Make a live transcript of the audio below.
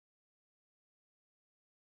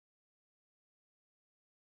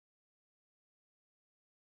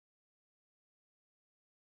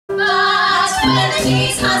the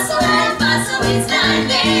day's hustle and bustle is done,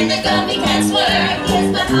 then the Gumpy Cat's work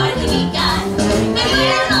is but hardly begun. And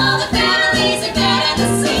when all the families are dead and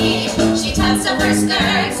asleep, she tucks up her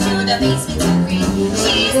skirts to the basement to read.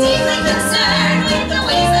 She's deeply concerned with the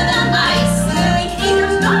ways of the mice. The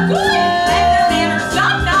behavior's not good, and their manners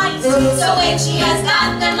not nice. So when she has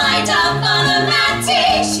got them lined up on a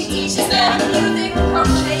matting, she teaches them music,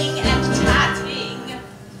 crocheting, and tatting.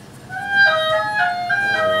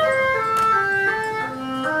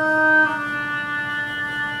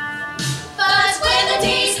 But when the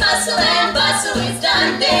day's hustle and bustle is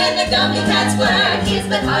done, then the Gumpy Cat's work is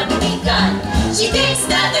but hardly begun. She thinks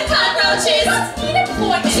that the cockroaches need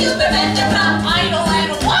employment to prevent them from idle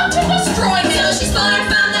and want to destroy them. So she's born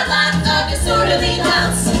from the lot of disorderly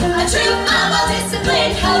louts, a troop of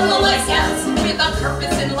well-disciplined, helpful Boy Scouts with a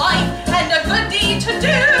purpose in life and a good deed to do.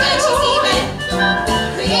 And she's even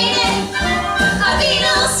created a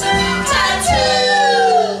Beatles tattoo.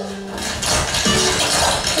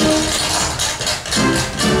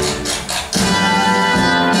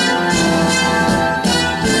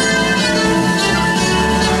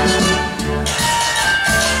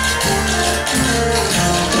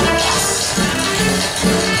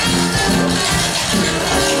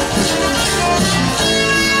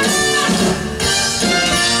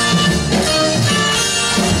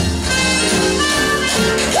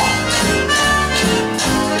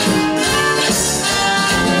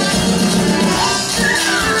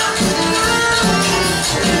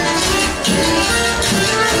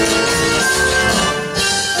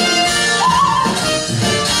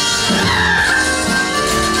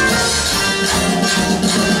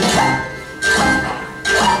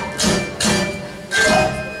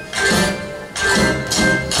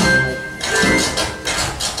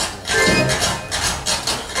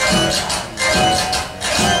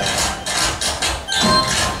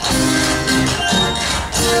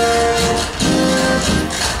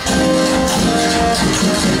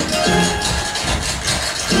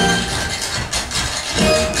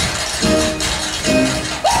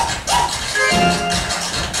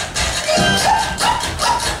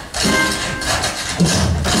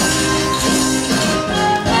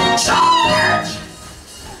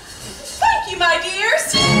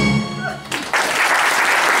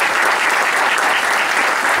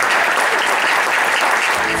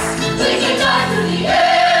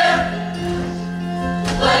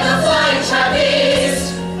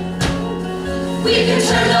 We can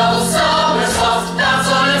turn those somersaults, bounce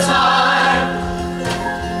on a top.